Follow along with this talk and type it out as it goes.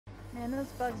Man, those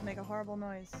bugs make a horrible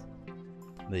noise.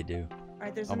 They do.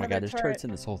 Alright, there's Oh my another god, there's turrets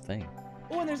in this whole thing.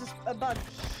 Oh, and there's a bug.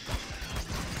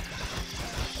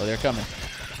 Oh, they're coming.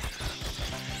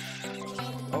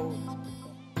 Oh.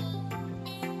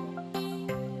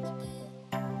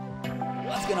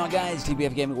 What's going on, guys?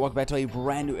 TBF Gaming. Welcome back to a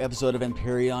brand new episode of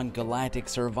Empyrion Galactic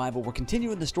Survival. We're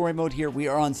continuing the story mode here. We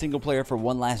are on single player for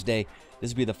one last day.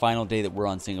 This will be the final day that we're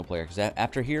on single player, because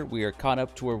after here we are caught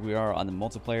up to where we are on the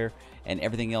multiplayer, and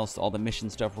everything else, all the mission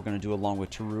stuff we're going to do along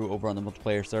with Taru over on the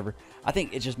multiplayer server. I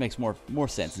think it just makes more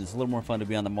sense, and it's a little more fun to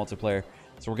be on the multiplayer,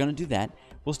 so we're going to do that.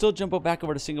 We'll still jump back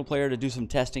over to single player to do some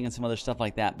testing and some other stuff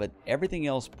like that, but everything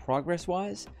else progress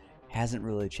wise hasn't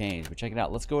really changed. But check it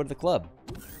out. Let's go to the club.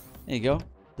 There you go.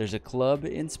 There's a club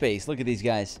in space. Look at these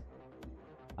guys.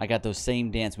 I got those same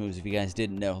dance moves if you guys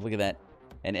didn't know. Look at that.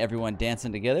 And everyone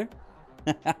dancing together.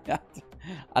 I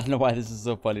don't know why this is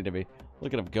so funny to me.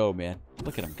 Look at him go, man.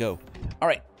 Look at him go. All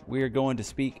right. We are going to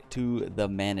speak to the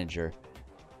manager.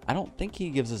 I don't think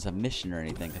he gives us a mission or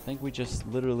anything. I think we just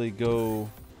literally go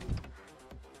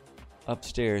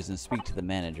upstairs and speak to the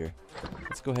manager.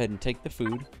 Let's go ahead and take the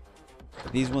food.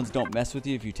 These ones don't mess with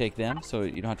you if you take them, so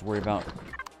you don't have to worry about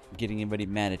getting anybody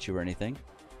mad at you or anything.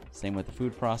 Same with the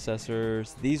food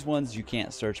processors. These ones you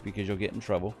can't search because you'll get in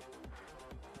trouble.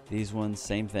 These ones,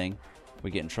 same thing. We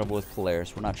get in trouble with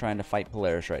Polaris. We're not trying to fight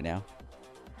Polaris right now.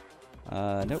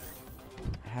 Nope.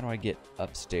 How do I get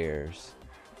upstairs?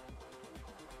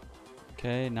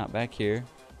 Okay, not back here.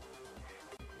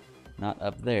 Not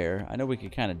up there. I know we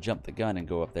could kind of jump the gun and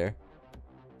go up there.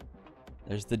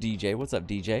 There's the DJ. What's up,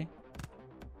 DJ?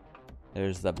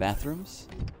 There's the bathrooms.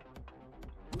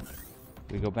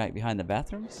 We go back behind the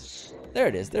bathrooms. There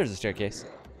it is. There's the staircase.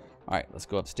 Alright, let's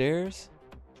go upstairs.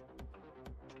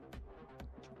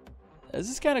 This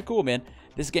is kind of cool, man.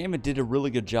 This game did a really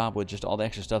good job with just all the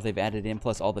extra stuff they've added in,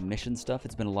 plus all the mission stuff.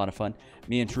 It's been a lot of fun.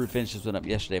 Me and True finished this one up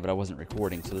yesterday, but I wasn't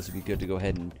recording, so this would be good to go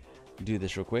ahead and do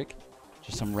this real quick.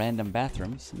 Just some random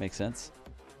bathrooms. Makes sense.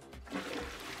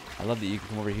 I love that you can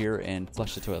come over here and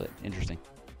flush the toilet. Interesting.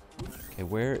 Okay,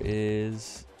 where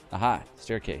is... Aha,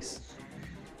 staircase.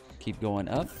 Keep going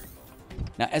up.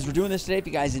 Now, as we're doing this today, if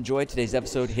you guys enjoyed today's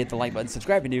episode, hit the like button,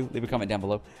 subscribe if you're new, leave a comment down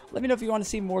below. Let me know if you want to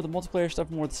see more of the multiplayer stuff,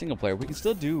 more of the single player. We can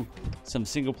still do some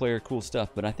single player cool stuff,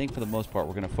 but I think for the most part,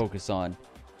 we're going to focus on...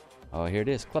 Oh, here it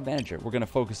is, Club Manager. We're going to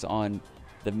focus on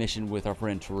the mission with our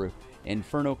friend Taru.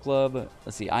 Inferno Club.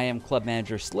 Let's see, I am Club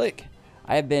Manager Slick.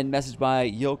 I have been messaged by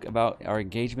Yoke about our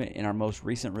engagement in our most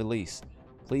recent release.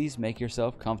 Please make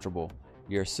yourself comfortable.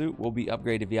 Your suit will be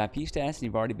upgraded to VIP status, and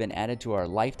you've already been added to our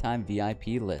lifetime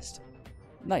VIP list.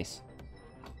 Nice.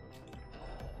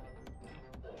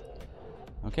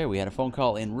 Okay, we had a phone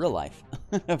call in real life.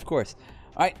 Of course.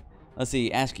 Alright, let's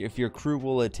see. Ask if your crew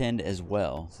will attend as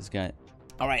well. This guy.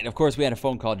 Alright, of course we had a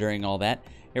phone call during all that.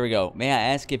 Here we go. May I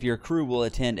ask if your crew will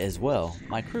attend as well?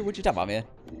 My crew? What you talking about, man?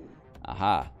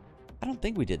 Aha. I don't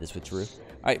think we did this with Taru.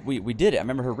 Alright, we did it. I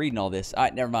remember her reading all this.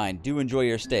 Alright, never mind. Do enjoy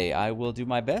your stay. I will do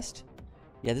my best.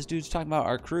 Yeah, this dude's talking about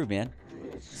our crew, man.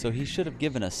 So he should have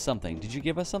given us something. Did you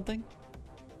give us something?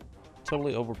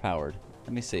 Totally overpowered.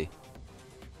 Let me see.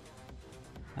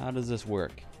 How does this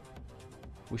work?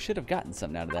 We should have gotten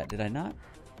something out of that, did I not?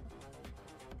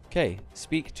 Okay,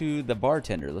 speak to the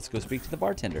bartender. Let's go speak to the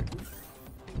bartender.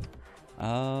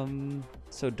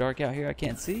 So dark out here, I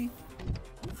can't see.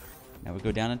 Now we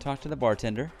go down and talk to the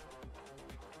bartender.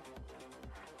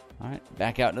 Alright,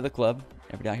 back out into the club.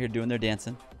 Everybody out here doing their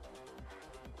dancing.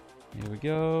 Here we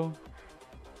go.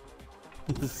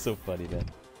 This is so funny, man.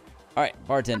 Alright,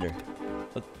 bartender.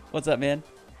 What's up, man?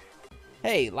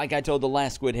 Hey, like I told the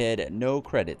last squid head, no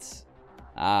credits.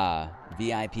 Ah,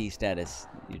 VIP status.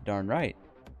 You're darn right.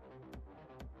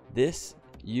 Please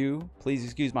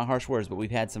excuse my harsh words, but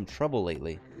we've had some trouble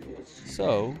lately.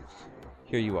 So,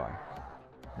 here you are.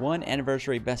 1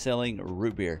 anniversary best-selling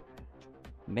root beer.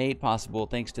 Made possible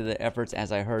thanks to the efforts,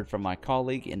 as I heard from my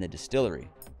colleague in the distillery.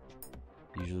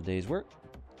 Usual day's work.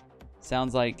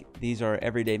 Sounds like these are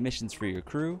everyday missions for your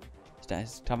crew. Talk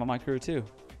about my crew too.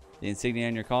 The insignia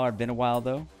on your collar. Been a while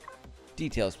though.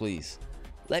 Details, please.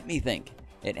 Let me think.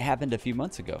 It happened a few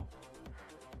months ago.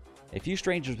 A few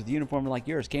strangers with uniform like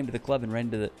yours came to the club and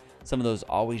ran into some of those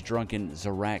always drunken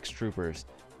Zirax troopers.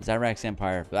 Zirax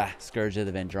Empire. Scourge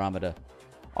of the Andromeda.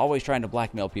 Always trying to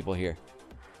blackmail people here.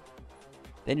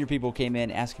 Then your people came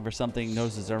in asking for something.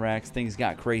 Knows the Zirax. Things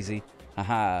got crazy.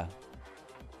 Haha.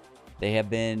 They've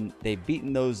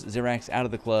beaten those Zirax out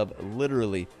of the club.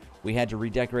 Literally, we had to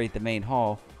redecorate the main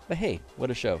hall. But hey,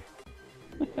 what a show.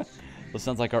 Well,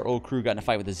 sounds like our old crew got in a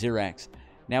fight with the Zirax.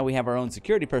 Now we have our own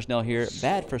security personnel here.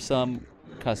 Bad for some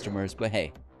customers, but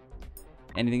hey.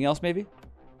 Anything else, maybe?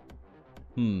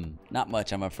 Not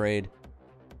much, I'm afraid.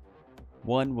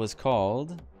 One was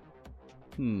called...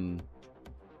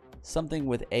 something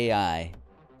with AI.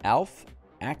 Alf?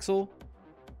 Axel?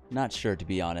 Not sure, to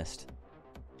be honest.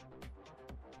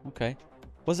 Okay.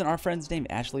 Wasn't our friend's name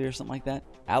Ashley or something like that?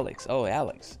 Alex. Oh,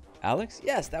 Alex. Alex?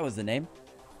 Yes, that was the name.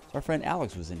 So our friend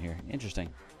Alex was in here. Interesting.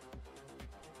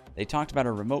 They talked about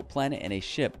a remote planet and a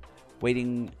ship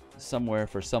waiting somewhere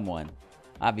for someone.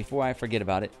 Before I forget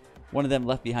about it, one of them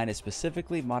left behind a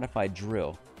specifically modified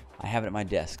drill. I have it at my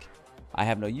desk. I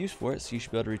have no use for it, so you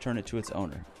should be able to return it to its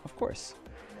owner. Of course.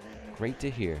 Great to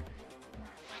hear.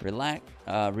 Relay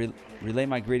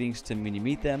my greetings to when you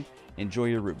meet them. Enjoy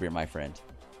your root beer, my friend.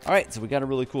 Alright, so we got a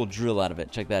really cool drill out of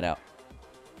it. Check that out.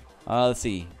 Let's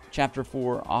see. Chapter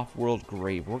 4, Off-World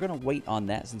Grave. We're going to wait on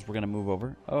that since we're going to move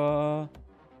over.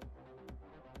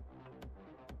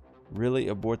 Really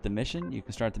abort the mission? You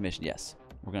can start the mission. Yes.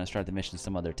 We're going to start the mission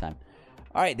some other time.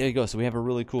 Alright, there you go. So we have a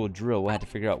really cool drill. We'll have to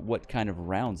figure out what kind of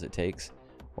rounds it takes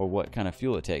or what kind of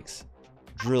fuel it takes.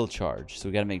 Drill charge. So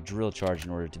we got to make drill charge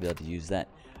in order to be able to use that.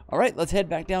 Alright, let's head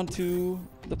back down to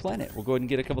the planet. We'll go ahead and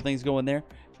get a couple things going there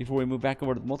before we move back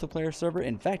over to the multiplayer server.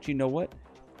 In fact, you know what?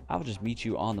 I'll just meet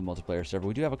you on the multiplayer server.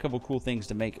 We do have a couple cool things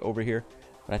to make over here,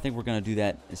 but I think we're going to do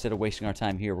that instead of wasting our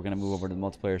time here. We're going to move over to the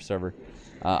multiplayer server.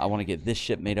 I want to get this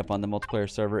ship made up on the multiplayer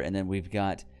server, and then we've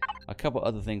got a couple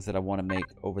other things that I want to make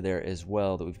over there as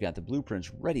well that we've got the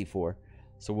blueprints ready for.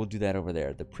 So we'll do that over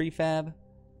there. The prefab,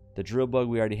 the drill bug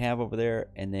we already have over there,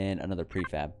 and then another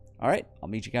prefab. All right, I'll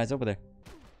meet you guys over there.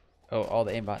 Oh, all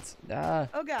the aimbots.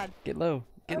 Oh, God. Get low.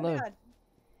 Get low. God.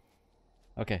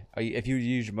 Okay. If you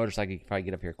use your motorcycle, you can probably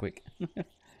get up here quick.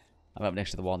 I'm up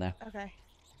next to the wall now. Okay.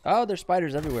 Oh, there's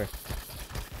spiders everywhere.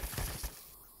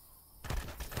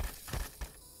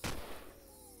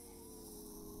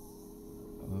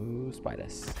 Oh,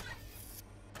 spiders.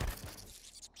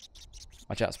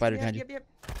 Watch out, spider behind you. Yep.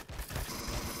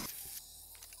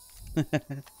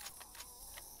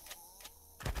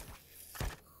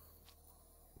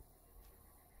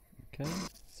 Okay,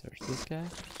 search this guy.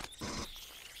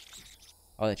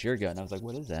 Oh, that's your gun. I was like,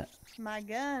 what is that? My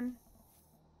gun.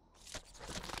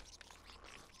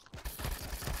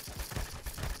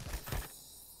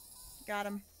 Got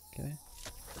him. Okay.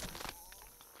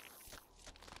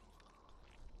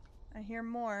 I hear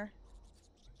more.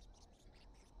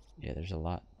 Yeah, there's a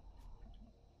lot.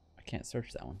 I can't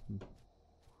search that one.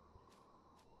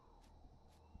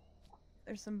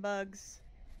 There's some bugs.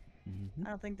 Mm-hmm. I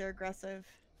don't think they're aggressive.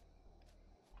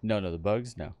 No, the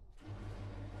bugs? No.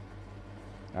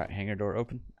 Alright, hangar door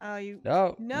open. Oh, you...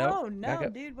 No, no,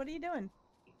 dude, what are you doing?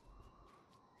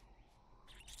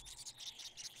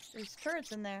 There's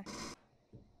turrets in there.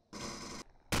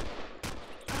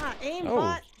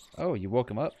 Aimbot! Oh, you woke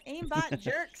him up? Aimbot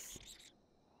jerks!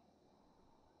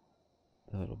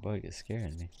 The little bug is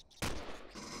scaring me.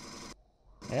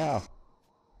 Ow.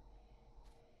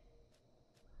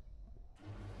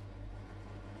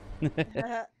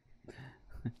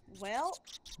 Well...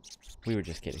 We were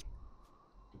just kidding.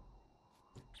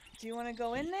 Do you want to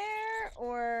go in there,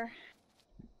 or...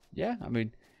 Yeah, I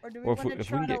mean... Or do we if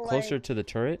we can get closer to the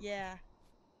turret... Yeah.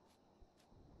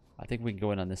 I think we can go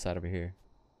in on this side over here.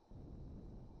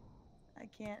 I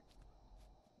can't.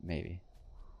 Maybe.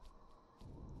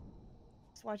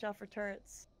 Just watch out for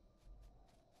turrets.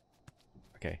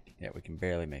 Okay, yeah, we can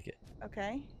barely make it.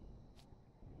 Okay.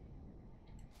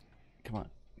 Come on,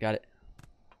 got it.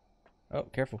 Oh,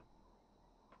 careful.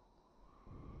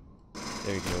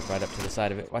 There you go, right up to the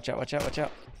side of it. Watch out, watch out, watch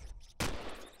out.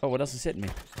 Oh, what else is hitting me?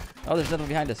 Oh, there's nothing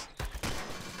behind us.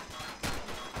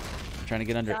 I'm trying to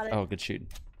get under it. Oh, good shooting.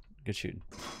 Good shooting.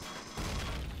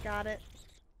 Got it.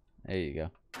 There you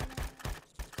go.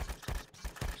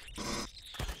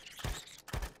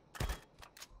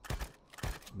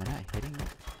 Am I not hitting it?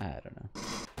 I don't know.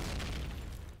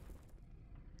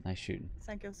 Nice shooting.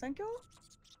 Thank you.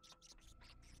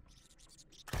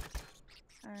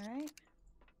 Alright.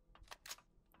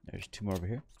 There's two more over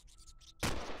here.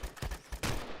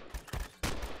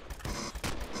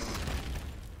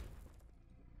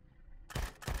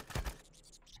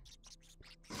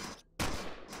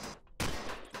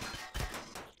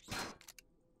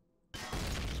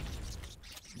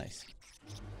 Nice.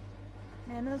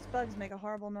 Man, those bugs make a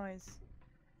horrible noise.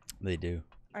 They do.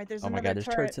 Alright, there's oh my another god, there's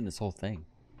turret. turrets in this whole thing.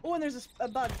 Oh, and there's a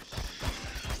bug.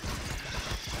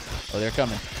 Oh, they're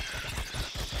coming.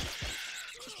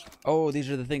 Oh, these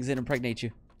are the things that impregnate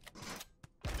you.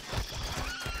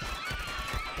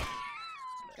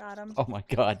 Got him. Oh my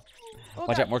god. Oh,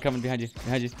 Watch god. out, more coming behind you.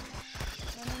 Behind you.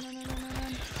 No.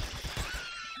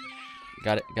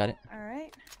 Got it, got it.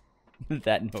 Alright.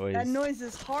 That noise. That noise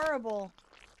is horrible.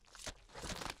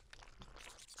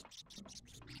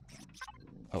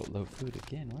 Oh, low food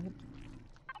again. What?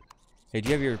 Hey, do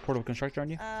you have your portable constructor on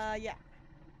you? Yeah.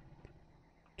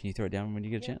 Can you throw it down when you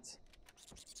get a chance?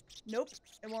 Nope.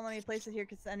 It won't let me place it here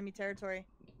because it's enemy territory.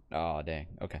 Oh, dang.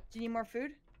 Okay. Do you need more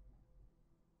food?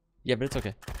 Yeah, but it's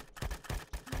okay.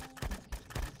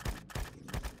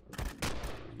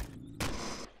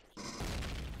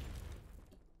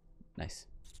 Nice.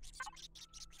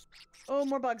 Oh,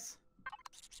 more bugs.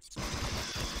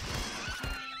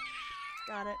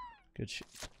 Got it. Good shoot.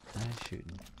 Nice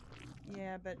shooting.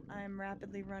 Yeah, but I'm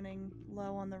rapidly running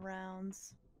low on the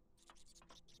rounds.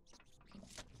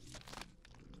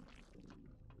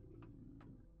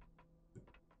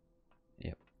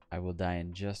 Yep. I will die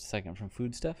in just a second from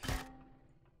food stuff.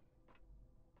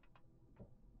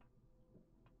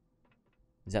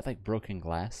 Is that like broken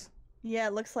glass? Yeah,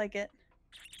 it looks like it.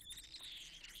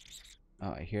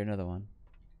 Oh, I hear another one.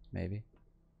 Maybe.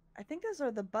 I think those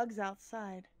are the bugs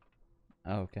outside.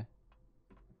 Oh, okay.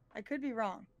 I could be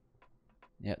wrong.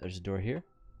 Yeah, there's a door here.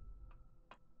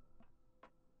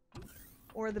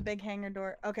 Or the big hangar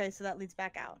door. Okay, so that leads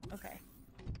back out. Okay.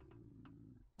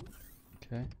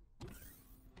 Okay.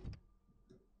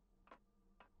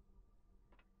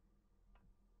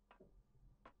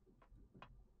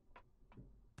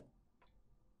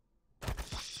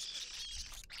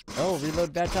 Oh,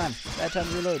 reload. Bad time. Bad time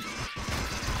to reload.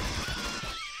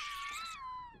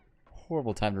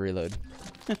 Horrible time to reload.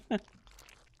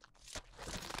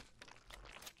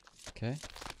 Okay.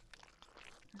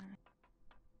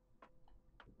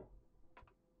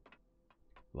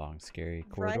 Long, scary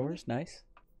corridors. Right? Nice.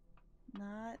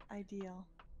 Not ideal.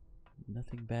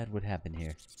 Nothing bad would happen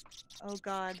here. Oh,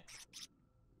 God.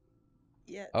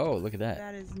 Yeah. Oh, look at that.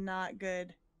 That is not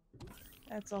good.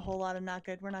 That's a whole lot of not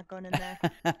good. We're not going in there.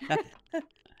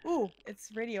 Ooh, it's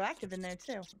radioactive in there,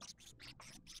 too.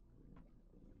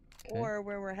 Okay. Or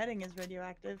where we're heading is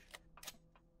radioactive.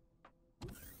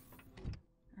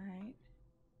 Alright.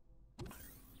 Okay.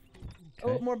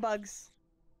 Oh, more bugs.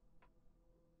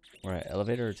 We're at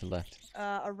elevator or to left?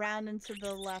 Around and to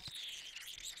the left.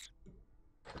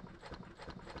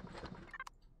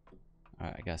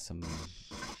 Alright, I got some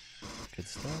good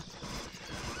stuff.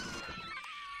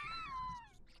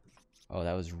 Oh,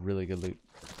 that was really good loot.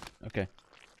 Okay.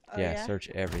 Oh, Yeah, search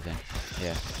everything.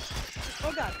 Yeah.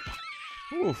 Oh, God.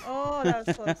 Oof. Oh, that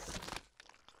was close.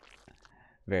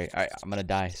 Very. Alright, I'm gonna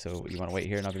die, so you wanna wait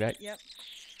here and I'll be back? Yep.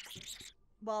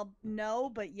 Well, no,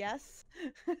 but yes.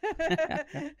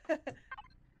 Alright,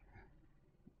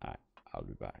 I'll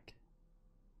be back.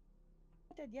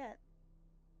 Not dead yet.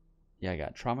 Yeah, I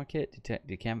got trauma kit,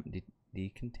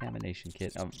 decontamination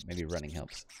kit. Oh, maybe running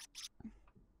helps.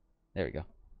 There we go.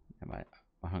 And my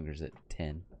hunger's at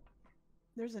 10.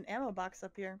 There's an ammo box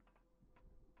up here.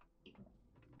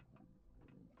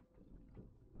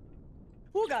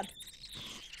 Oh, God.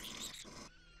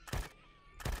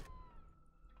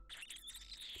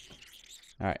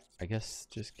 Alright, I guess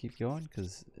just keep going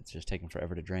because it's just taking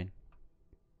forever to drain.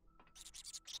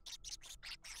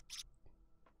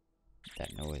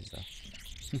 That noise though.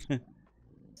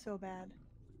 So bad.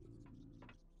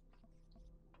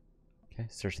 Okay,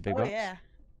 search the big Oh, box. yeah.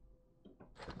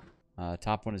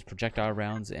 Top one is projectile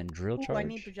rounds and drill Ooh, charge. I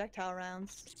need projectile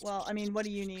rounds. Well, I mean, what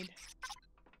do you need?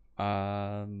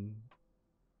 I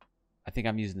think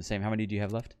I'm using the same. How many do you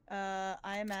have left?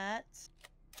 I'm at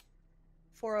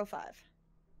 405.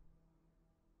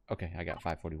 Okay, I got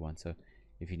 541. So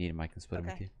if you need them, I can split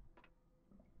them with you.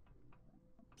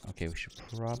 Okay, we should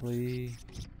probably.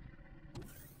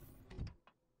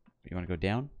 You want to go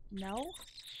down? No.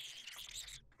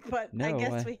 But No, I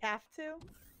guess we have to.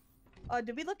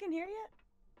 Did we look in here yet?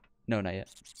 No, not yet.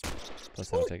 Plus,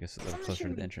 that'll take us a little closer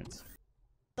to the entrance.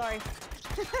 Sorry.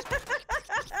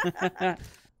 Can't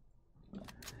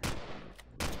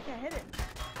hit it.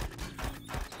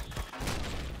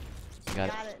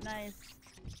 Got it. Nice.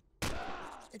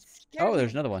 It's Oh,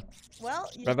 there's another one. Well,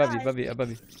 you Above died. you, above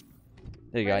you.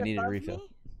 There you go. I needed a above refill.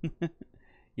 me?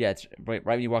 Yeah, it's right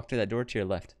when you walk through that door to your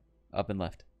left. Up and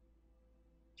left.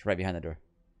 It's right behind the door.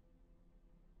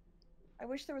 I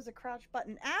wish there was a crouch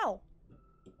button. Ow!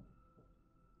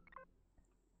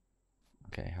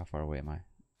 Okay, how far away am I?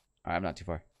 Alright, I'm not too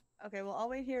far. Okay, well, I'll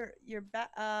wait here. You're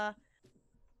back. Alright,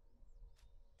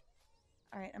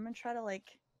 I'm gonna try to, like...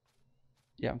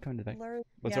 Yeah, I'm coming to the back. Lure...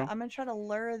 What's yeah, wrong? I'm gonna try to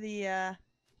lure the,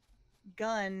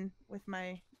 gun with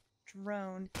my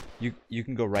drone. You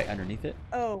can go right underneath it.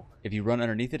 Oh. If you run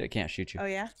underneath it, it can't shoot you. Oh,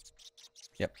 yeah?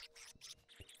 Yep.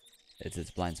 It's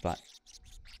its blind spot.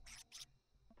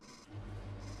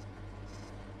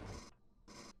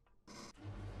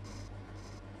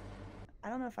 I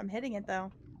don't know if I'm hitting it,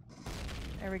 though.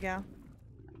 There we go.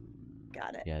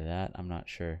 Got it. Yeah, that I'm not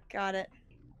sure. Got it.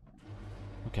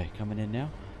 Okay, coming in now.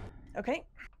 Okay.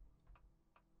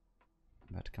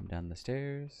 About to come down the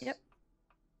stairs. Yep.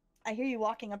 I hear you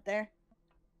walking up there.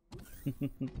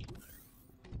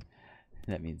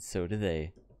 That means so do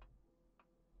they.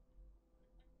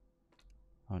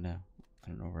 Oh no. I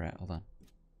don't know where we're at. Hold on.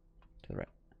 To the right.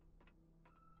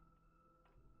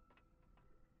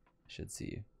 I should see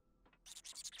you.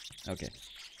 Okay.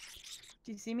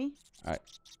 Do you see me? Alright.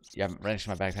 Yeah, I'm right next to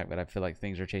my backpack, but I feel like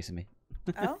things are chasing me.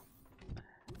 Oh?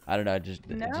 I don't know, it just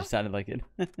sounded like it.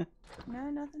 No,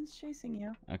 nothing's chasing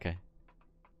you. Okay.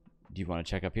 Do you want to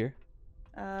check up here?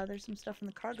 There's some stuff in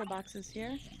the cargo boxes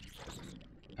here.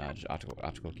 Just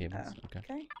optical cables. Oh, okay.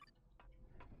 Okay.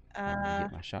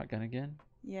 Get my shotgun again.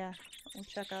 Yeah, we'll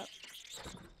check up.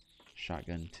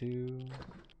 Shotgun 2.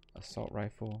 Assault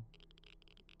rifle.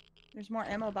 There's more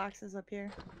ammo boxes up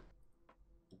here.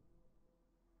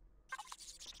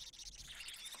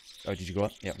 Oh, did you go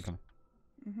up? Yep, I'm coming.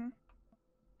 Mm-hmm.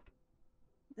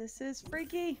 This is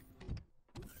freaky.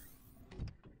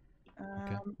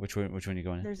 Okay. Which one are you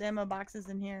going in? There's ammo boxes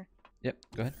in here. Yep,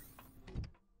 go ahead.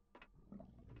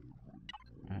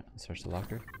 Alright, let's search the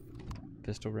locker.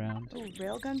 Pistol round. Oh,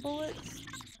 railgun bullets.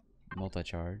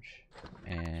 Multi-charge.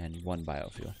 And 1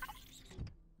 biofuel.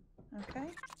 Okay.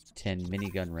 10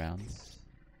 minigun rounds.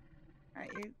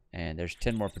 Alright, you. And there's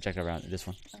 10 more projectile rounds. This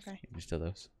one. Okay. You can steal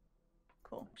those.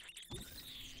 Cool.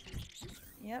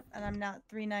 Yep, and I'm now at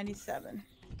 397.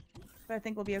 But I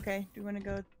think we'll be okay. Do you want to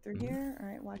go through here?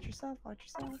 Alright, watch yourself, watch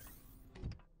yourself.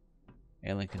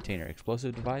 Alien container.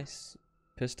 Explosive device.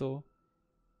 Pistol.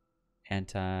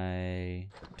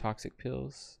 Anti-toxic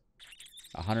pills.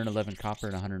 111 copper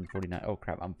and 149. Oh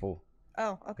crap, I'm full.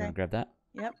 Oh, You okay. wanna grab that?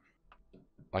 Yep.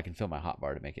 I can fill my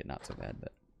hotbar to make it not so bad,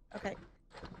 but Okay.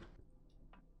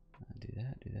 do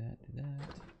that, do that, do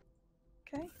that.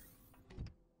 Okay.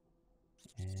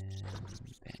 And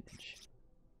bandage.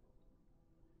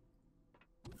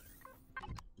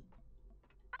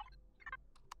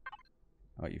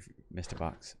 Oh, you've missed a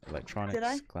box. Electronics, Did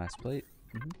I? glass plate.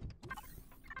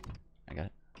 I got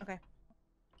it. Okay.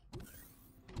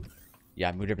 Yeah,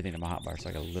 I moved everything to my hotbar, so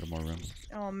I got a little more room.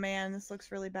 Oh man, this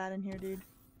looks really bad in here, dude.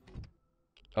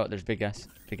 Oh, there's big guys.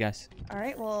 Big guys.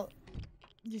 Alright, well,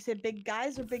 did you say big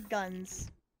guys or big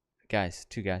guns? Guys,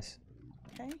 2 guys.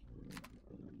 Okay.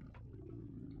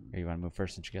 Here, you want to move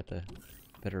first since you got the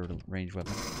better range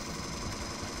weapon?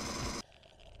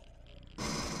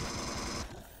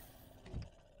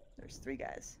 There's 3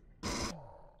 guys. I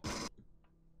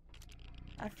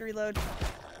have to reload.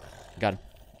 Got him.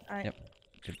 Alright. Yep.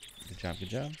 Good job, good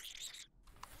job.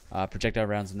 Projectile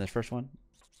rounds in this first one.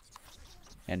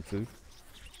 And food.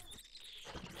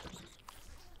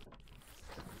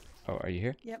 Oh, are you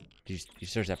here? Yep. You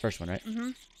searched that first one, right? Mm-hmm.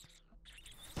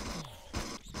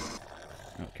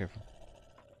 Oh, careful.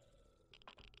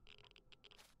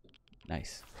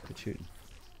 Nice. Good shooting.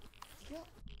 Yep.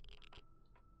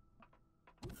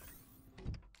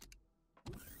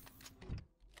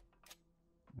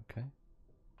 Okay.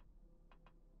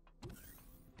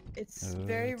 It's Oh,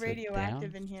 very it's a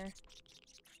radioactive down? in here.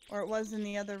 Or it was in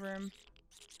the other room.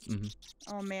 Mm-hmm.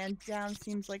 Oh man, down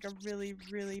seems like a really,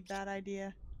 really bad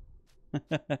idea.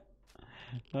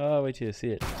 Oh, wait till you see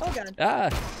it. Oh god. Ah!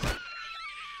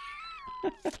 Oh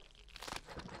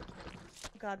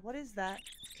god, what is that?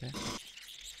 Okay.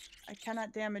 I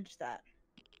cannot damage that.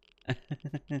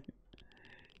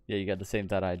 Yeah, you got the same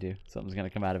thought I do. Something's gonna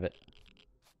come out of it.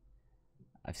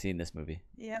 I've seen this movie.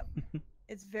 Yep.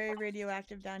 It's very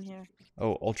radioactive down here.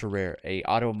 Oh, ultra rare. A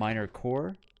auto miner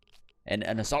core and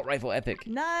an assault rifle epic.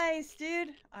 Nice,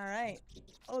 dude. Alright.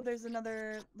 Oh, there's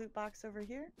another loot box over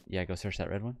here. Yeah, go search that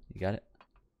red one. You got it?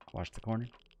 Watch the corner.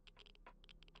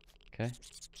 Okay.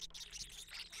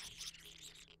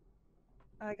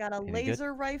 I got a Any good?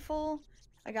 laser rifle.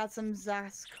 I got some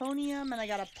Zasconium, and I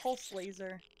got a pulse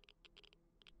laser.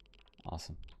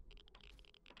 Awesome.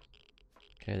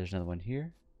 Okay, there's another one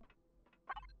here.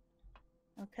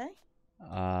 Okay.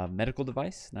 Medical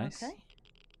device. Nice. Okay.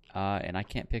 And I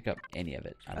can't pick up any of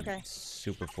it. I'm Okay.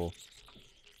 super full.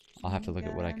 I'll have to look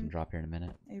at what I can Gun. drop here in a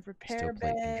minute. A repair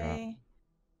plate can drop. bay.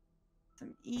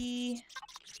 Some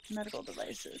medical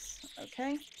devices.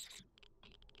 Okay.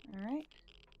 Alright.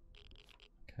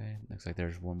 Okay, looks like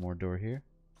there's one more door here.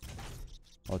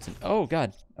 Oh, it's an. Oh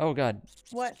god. Oh god.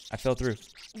 What? I fell through.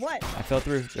 What? I fell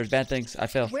through. There's bad things. I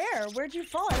fell. Where? Where'd you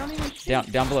fall? I don't even see.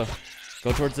 Down below.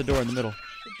 Go towards the door in the middle.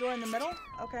 The door in the middle?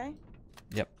 Okay.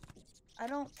 Yep. I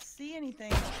don't see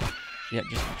anything. Yep.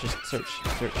 Just search.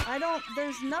 I don't.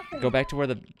 There's nothing. Go back to where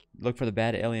look for the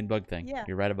bad alien bug thing. Yeah.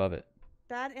 You're right above it.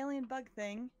 Bad alien bug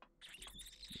thing.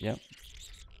 Yep.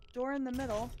 door in the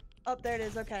middle. Oh, there it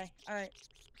is. Okay. All right.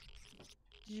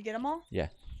 Did you get them all? Yeah.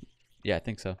 Yeah, I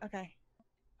think so. Okay.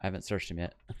 I haven't searched him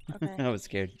yet. Okay. I was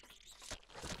scared.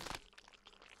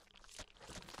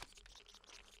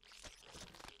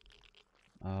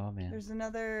 Oh, man. There's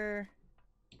another...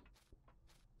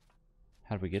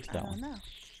 How did we get to that I don't one? know.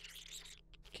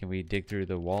 Can we dig through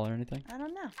the wall or anything? I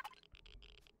don't know.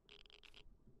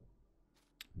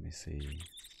 Let me see.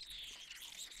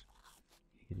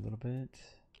 A little bit.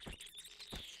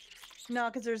 No,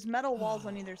 because there's metal walls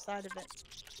on either side of it.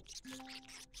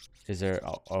 Is there?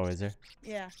 Oh, is there?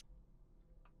 Yeah.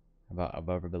 About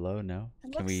above or below? No.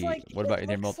 It Can looks we? like, What about it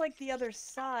your looks like the other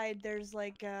side. There's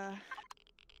like Can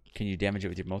you damage it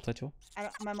with your multi-tool?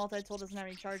 my multi-tool doesn't have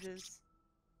any charges.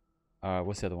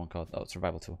 What's the other one called? Oh,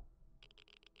 survival tool.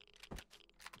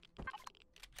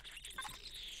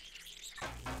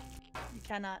 You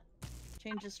cannot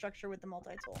change the structure with the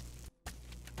multi-tool.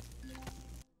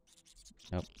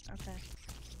 Nope. Okay.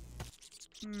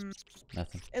 Hmm.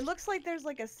 Nothing. It looks like there's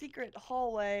like a secret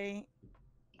hallway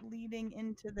leading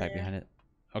into there. Back behind it.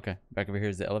 Okay. Back over here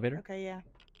is the elevator. Okay, yeah.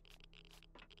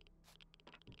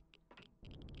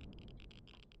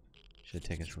 Should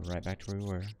take us right back to where we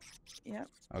were. Yep.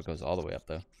 Oh, it goes all the way up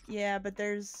though. Yeah, but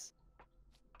there's...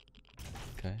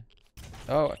 Okay.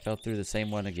 Oh, I fell through the same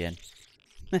one again.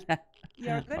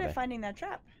 You're good My at bad. finding that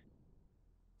trap.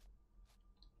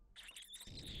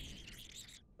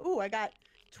 Ooh, I got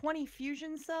 20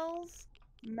 fusion cells,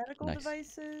 medical Nice.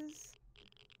 devices,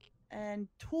 and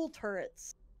tool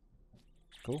turrets.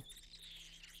 Cool.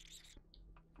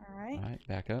 Alright. All right,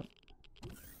 back up.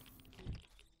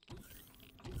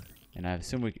 And I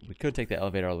assume we could take the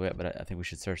elevator all the way up, but I think we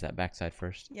should search that backside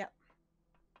first. Yep.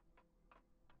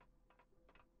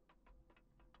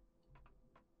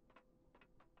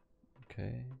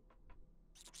 Okay.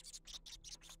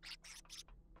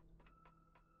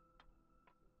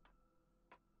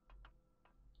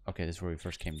 Okay, this is where we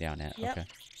first came down at. Yep. Okay.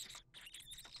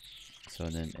 So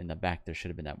then in the back there should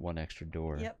have been that one extra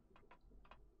door. Yep.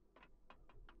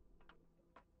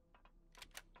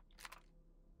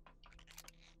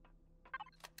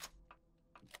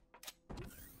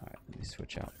 Alright, let me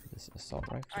switch out this assault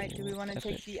rifle. Alright, do we want to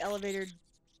Epic. take the elevator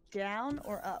down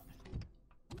or up?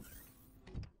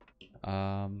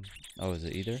 Oh, is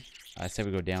it either? I say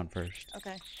we go down first.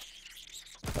 Okay.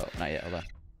 Oh, not yet. Hold on.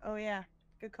 Oh yeah,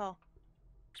 good call.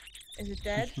 Is it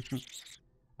dead?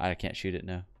 I can't shoot it,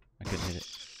 no. I couldn't hit it.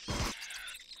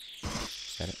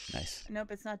 Got it? Nice. Nope,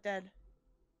 it's not dead.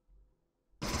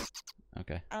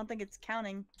 Okay. I don't think it's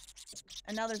counting.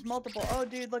 And now there's multiple. Oh,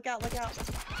 dude, look out, look out.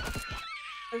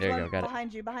 There's There you one go, got it.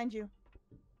 behind you, behind you.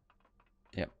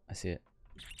 Yep, I see it.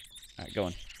 Alright,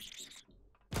 going.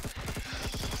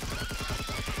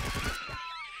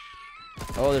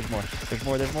 Oh, there's more. There's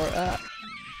more, there's more. Ah!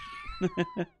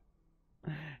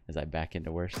 As I back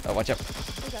into worse. Oh, watch out.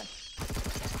 Okay.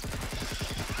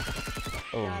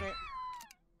 Oh. Got it.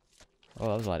 Oh,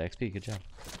 that was a lot of XP. Good job.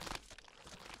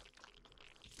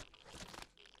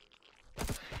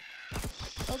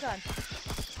 Oh god.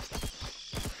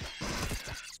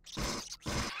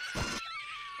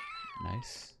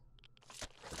 Nice.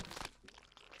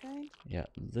 Okay. Yeah,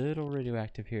 little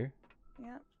radioactive here.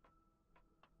 Yep.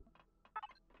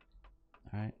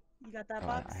 Alright. You got that Oh,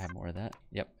 box? I have more of that.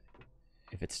 Yep.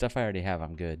 If it's stuff I already have,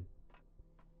 I'm good.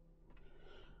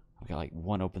 I've got like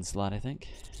one open slot, I think.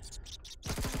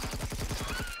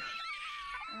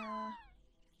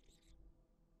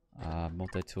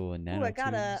 Multi-tool and nano Ooh, I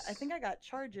got a. I tubes. think I got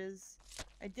charges.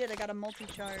 I did. I got a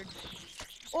multi-charge.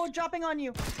 Oh, dropping on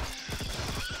you.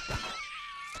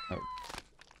 Oh.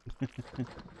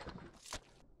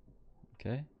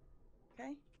 Okay.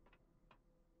 Okay.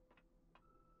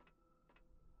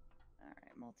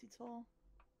 Alright, multi-tool.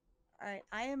 Alright,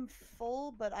 I am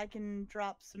full, but I can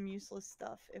drop some useless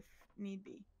stuff if need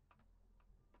be.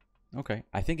 Okay.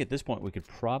 I think at this point we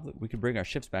could bring our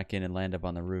ships back in and land up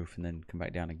on the roof and then come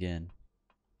back down again.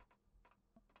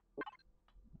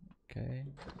 Okay.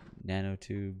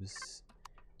 Nanotubes.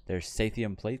 There's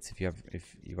sathium plates if you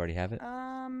already have it.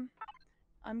 I'm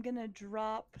gonna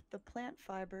drop the plant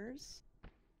fibers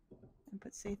and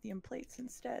put sathium plates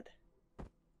instead.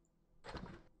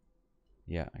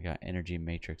 Yeah, I got energy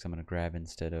matrix I'm gonna grab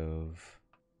instead of.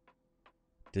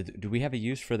 Do we have a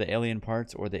use for the alien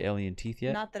parts or the alien teeth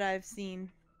yet? Not that I've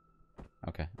seen.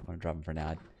 Okay, I'm gonna drop them for now.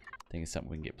 I think it's something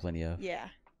we can get plenty of. Yeah.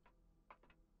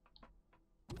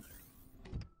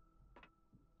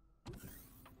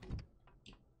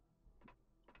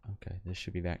 Okay, this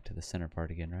should be back to the center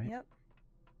part again, right? Yep.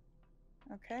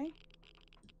 Okay.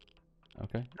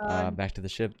 Okay. Um, Back to the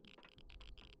ship.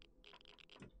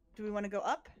 Do we want to go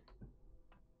up?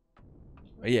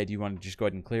 Oh, yeah, do you want to just go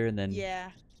ahead and clear and then?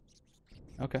 Yeah.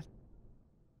 Okay.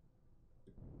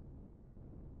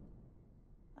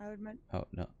 I would. Oh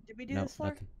no. Did we do No, this floor?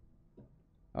 nothing.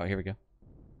 Oh, here we go.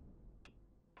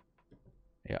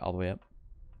 Yeah, all the way up.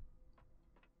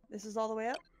 This is all the way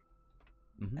up.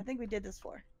 Mm-hmm. I think we did this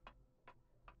floor.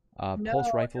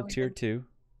 Pulse rifle tier 2.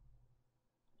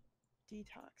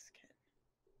 Detox kit.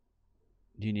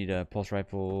 Do you need a pulse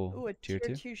rifle Ooh, a tier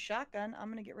 2? 2 shotgun. I'm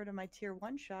gonna get rid of my tier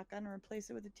 1 shotgun and replace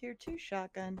it with a tier 2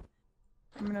 shotgun.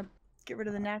 I'm gonna get rid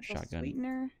of the natural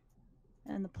sweetener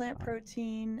and the plant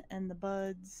protein and the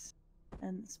buds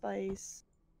and the spice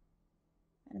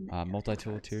and the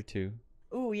multi-tool tier 2.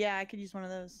 Ooh, yeah, I could use one of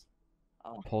those.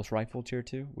 Oh. Pulse rifle tier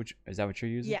 2. Which is that what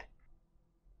you're using? Yeah.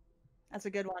 That's a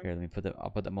good one. Here, let me put the. I'll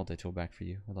put the multi-tool back for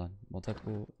you. Hold on.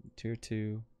 Multi-tool tier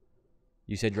 2.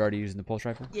 You said you're already using the pulse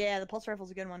rifle? Yeah, the pulse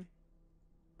rifle's a good one.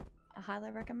 I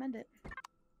highly recommend it.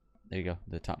 There you go.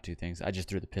 The top 2 things. I just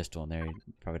threw the pistol in there. You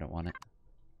probably don't want it.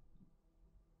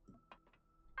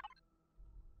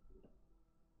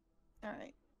 All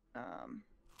right.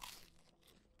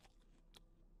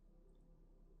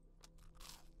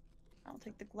 I'll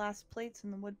take the glass plates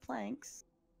and the wood planks.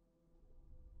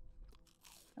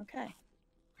 Okay.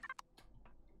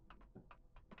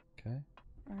 Okay.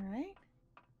 All right.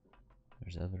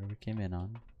 There's the elevator we came in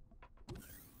on.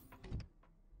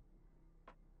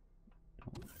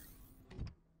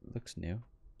 Looks new.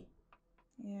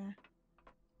 Yeah.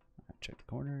 Check the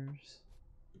corners.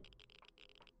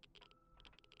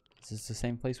 Is this the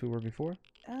same place we were before?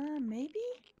 Maybe?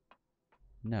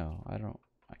 No, I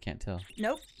can't tell.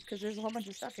 Nope, because there's a whole bunch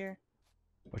of stuff here.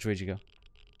 Which way did you go?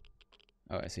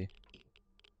 Oh, I see.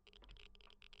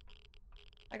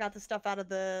 I got the stuff out of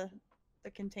the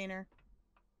container.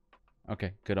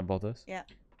 Okay, good on both those? Yeah.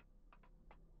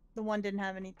 The one didn't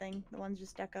have anything. The one's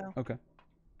just deco. Okay.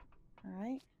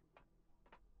 Alright.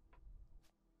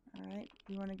 Alright,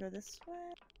 you want to go this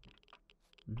way?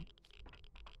 Mm-hmm.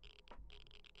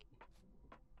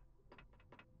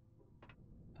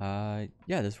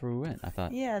 Yeah, this is where we went, I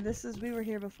thought. Yeah, we were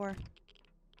here before.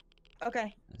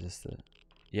 Okay. Is this the...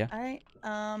 Yeah? Alright,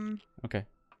 Okay.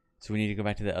 So we need to go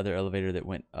back to the other elevator that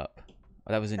went up.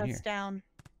 Oh, that was in here. That's down.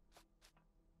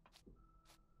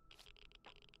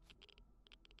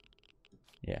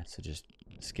 Yeah, so just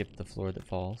skip the floor that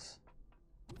falls.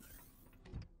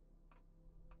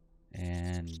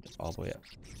 And all the way up.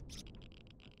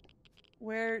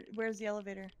 Where's the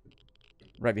elevator?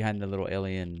 Right behind the little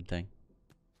alien thing.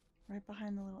 Right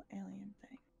behind the little alien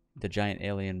thing. The giant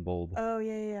alien bulb. Oh,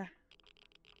 yeah.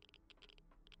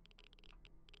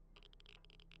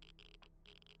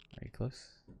 Are you close?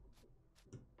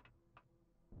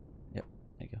 Yep,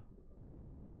 there you go.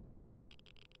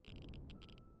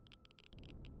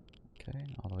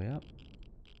 Okay, all the way up.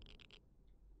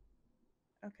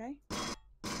 Okay.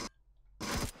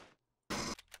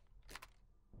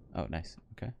 Oh, nice.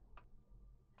 Okay.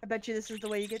 I bet you this is the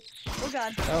way you get... Oh,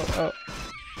 God. Oh.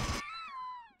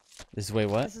 This is the way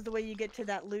what? This is the way you get to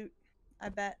that loot, I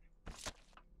bet.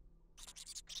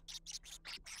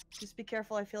 Just be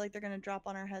careful. I feel like they're going to drop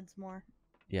on our heads more.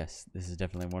 Yes, this is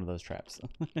definitely one of those traps.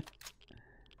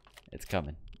 It's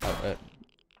coming. Oh,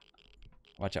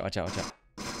 watch out. Okay.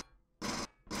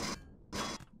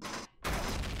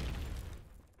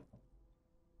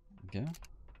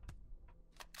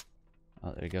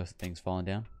 Oh, there you go. Things falling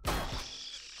down.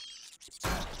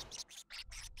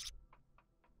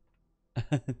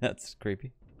 That's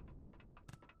creepy.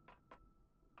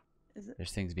 Is it?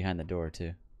 There's things behind the door,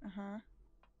 too. Uh-huh.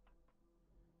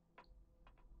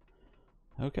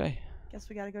 Okay. Guess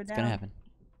we gotta go down. It's gonna happen.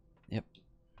 Yep.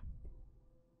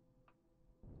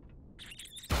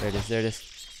 There it is.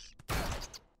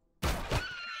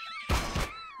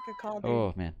 Good call, dude.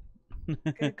 Oh, man.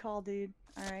 Good call, dude.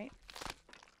 Alright.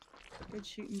 Good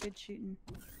shooting.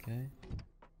 Okay.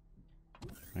 I'm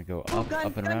gonna go Oh, up, gun,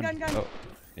 up and gun, around. gun. Oh,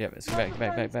 yeah, it's No, back.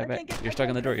 get- You're stuck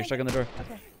on the door. okay.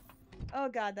 Okay. Oh,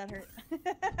 God, that hurt.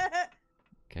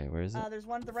 Okay, where is it? There's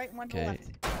one to the right and one to the Okay. left.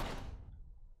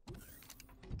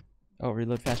 Oh,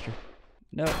 reload faster.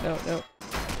 No.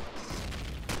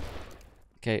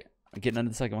 Okay, I'm getting under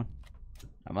the second one.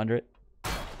 I'm under it.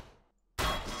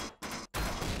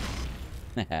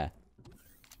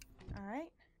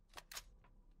 Alright.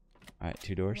 Alright,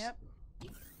 2 doors. Yep.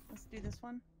 Let's do this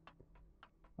one.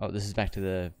 Oh, this is back to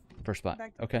the first spot.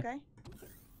 Okay. Okay.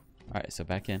 Alright, so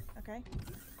back in. Okay.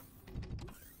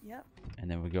 Yep.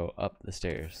 And then we go up the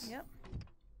stairs. Yep.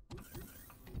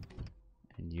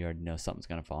 And you already know something's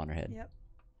gonna fall on our head. Yep.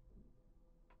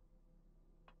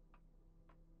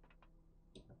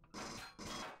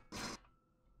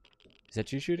 Is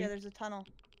that you shooting? Yeah, there's a tunnel.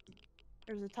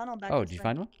 There's a tunnel back. Oh, did you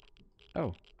find one?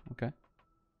 Oh, okay.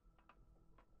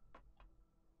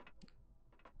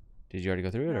 Did you already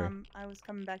go through it, or? I was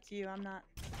coming back to you. I'm not.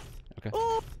 Okay.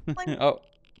 Oh,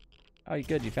 oh, you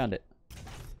good? You found it.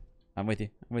 I'm with you.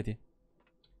 I'm with you.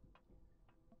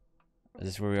 Is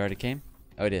this where we already came?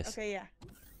 Oh, it is. Okay, yeah.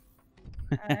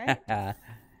 All right.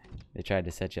 They tried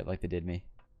to set you up like they did me.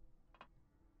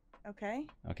 Okay.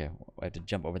 Okay, I have to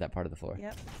jump over that part of the floor.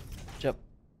 Yep. Jump.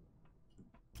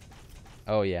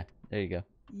 Oh yeah, there you go.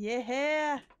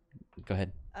 Yeah. Go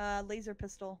ahead. Laser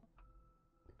pistol.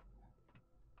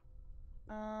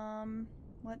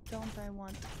 What don't I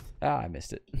want? Ah, I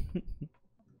missed it.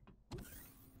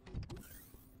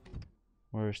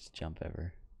 Worst jump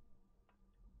ever.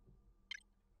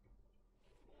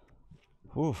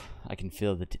 Oof, I can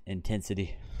feel the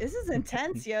intensity. This is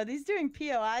intense, yo. These doing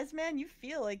POIs, man, you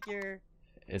feel like you're...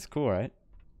 It's cool, right?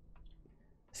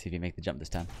 See if you make the jump this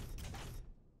time.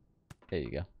 There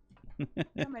you go.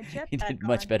 Yeah, my You did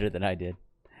much better than I did.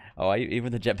 Oh,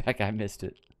 even the jetpack, I missed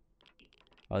it.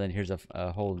 Oh, then here's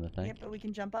a hole in the thing. Yeah, but we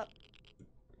can jump up.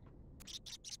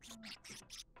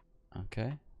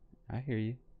 Okay, I hear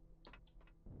you.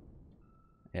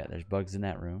 Yeah, there's bugs in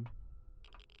that room.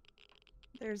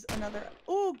 There's another...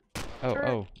 Ooh!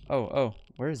 Oh,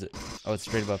 where is it? Oh, it's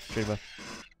straight above, straight above.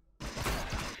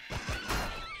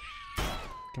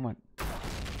 Come on.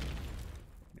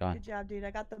 Gone. Good job, dude.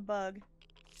 I got the bug.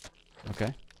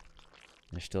 Okay.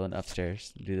 There's still an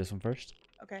upstairs. Do this one first.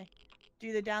 Okay.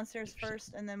 Do the downstairs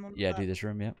first, and then we'll do this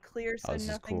room, yep. clear so this is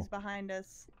nothing's cool. behind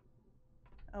us.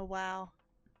 Oh, wow.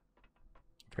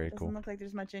 Very cool. Doesn't look like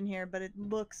there's much in here, but it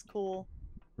looks cool.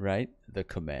 Right? The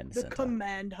command center. The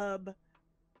command hub.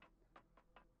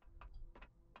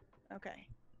 Okay.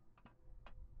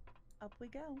 Up we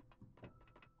go.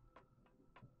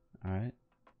 Alright.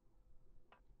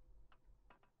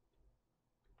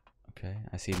 Okay,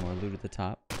 I see more loot at the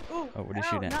top. Ooh, oh, what are you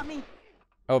shooting at? Not me.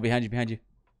 Oh, behind you, behind you.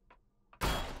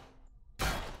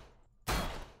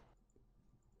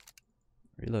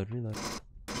 Reload, reload.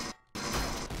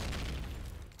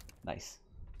 Nice.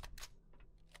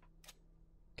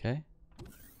 Okay.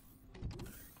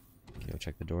 Okay, we'll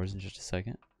check the doors in just a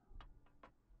second.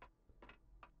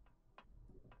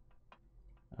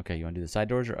 Okay, you want to do the side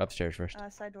doors or upstairs first?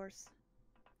 Side doors.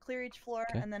 Clear each floor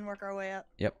Okay. and then work our way up.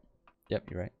 Yep. Yep,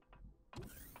 you're right.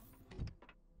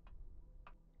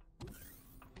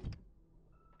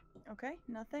 Okay,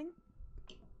 nothing.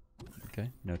 Okay,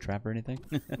 no trap or anything?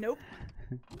 Nope.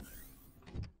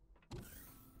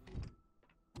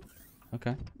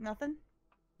 Okay. Nothing?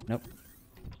 Nope.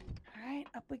 Alright,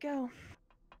 up we go.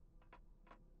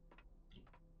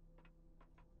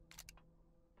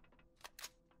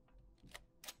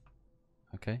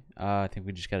 Okay, I think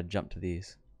we just gotta jump to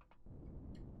these.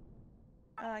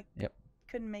 Yep.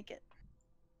 Couldn't make it.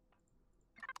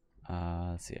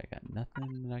 Let's see, I got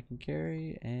nothing that I can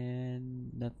carry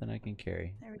and nothing I can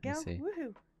carry. There we go.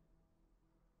 Woohoo.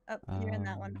 Oh, you're in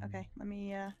that one. Okay, let me,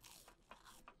 Yeah,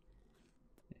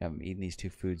 I'm eating these two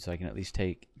foods so I can at least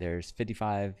take, there's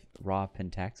 55 raw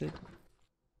pentaxid.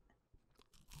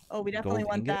 Oh, we definitely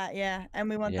want ingot? that, yeah. And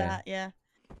we want that, yeah.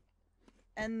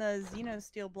 And the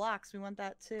Xenosteel blocks, we want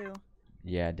that too.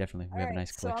 Yeah, definitely. We have a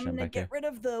nice collection so I'm gonna back there. get rid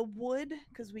of the wood,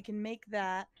 because we can make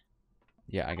that.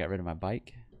 Yeah, I got rid of my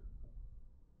bike.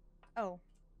 Oh.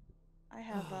 I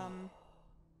have,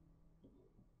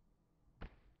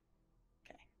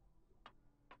 Okay.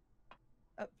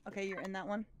 Oh, okay, you're in that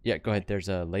one? Yeah, go ahead. There's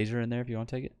a laser in there if you want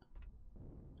to take it.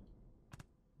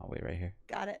 I'll wait right here.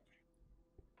 Got it.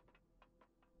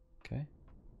 Okay.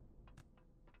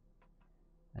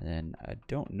 And then I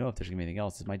don't know if there's going to be anything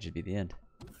else. This might just be the end.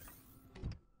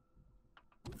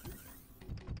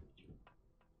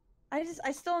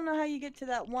 I still don't know how you get to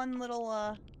that one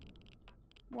little,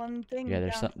 one thing.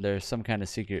 Yeah, there's some kind of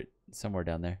secret somewhere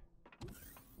down there.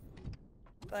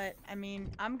 But, I mean,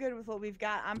 I'm good with what we've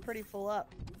got. I'm pretty full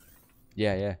up.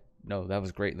 Yeah. No, that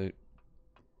was great loot.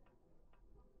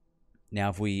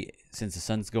 Now, since the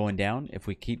sun's going down, if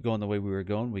we keep going the way we were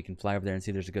going, we can fly over there and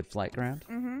see if there's a good flight ground.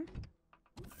 Mm-hmm.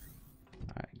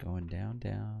 Alright, going down,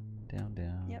 down, down,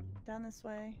 down. Yep, down this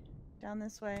way. Down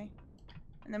this way.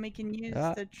 And then we can use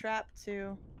the trap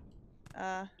to,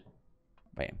 Bam,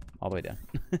 all the way down.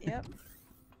 Yep.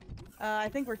 I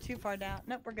think we're too far down.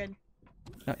 Nope, we're good.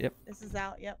 Oh, yep. This is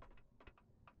out, yep.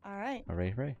 Alright.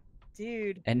 Hooray.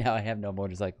 Dude. And now I have no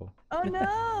motorcycle. Oh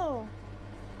no!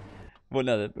 Well,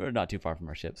 no, we're not too far from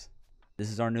our ships. This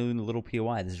is our new little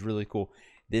POI. This is really cool.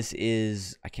 This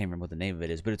is, I can't remember what the name of it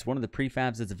is, but it's one of the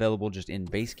prefabs that's available just in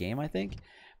base game, I think.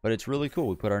 But it's really cool.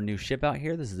 We put our new ship out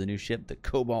here. This is the new ship, the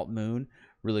Cobalt Moon.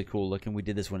 Really cool looking. We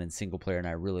did this one in single player and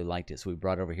I really liked it, so we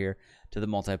brought it over here to the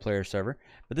multiplayer server.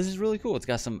 But this is really cool. It's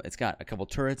got a couple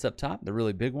turrets up top, the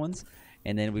really big ones,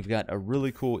 and then we've got a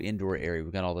really cool indoor area.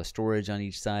 We've got all the storage on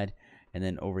each side, and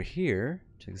then over here,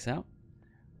 check this out.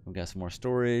 We've got some more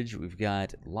storage. We've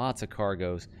got lots of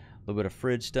cargoes, a little bit of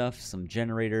fridge stuff, some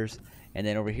generators, and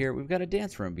then over here we've got a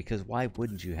dance room, because why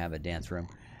wouldn't you have a dance room?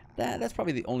 That's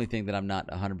probably the only thing that I'm not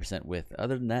 100% with.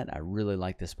 Other than that, I really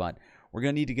like this spot. We're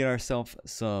going to need to get ourselves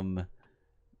some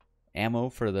ammo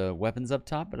for the weapons up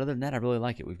top, but other than that, I really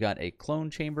like it. We've got a clone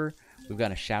chamber. We've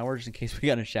got a shower, just in case we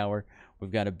got a shower.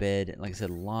 We've got a bed. And like I said,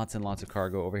 lots and lots of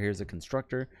cargo. Over here's a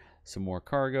constructor. Some more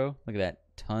cargo. Look at that.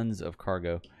 Tons of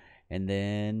cargo. And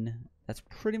then that's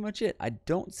pretty much it. I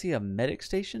don't see a medic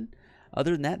station.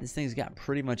 Other than that, this thing's got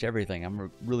pretty much everything. I'm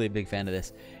really a big fan of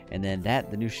this. And then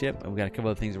the new ship. And we've got a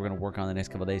couple of things we're going to work on the next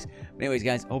couple of days. But anyways,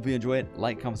 guys, hope you enjoy it.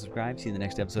 Like, comment, subscribe. See you in the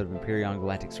next episode of Empyrion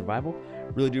Galactic Survival.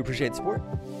 Really do appreciate the support.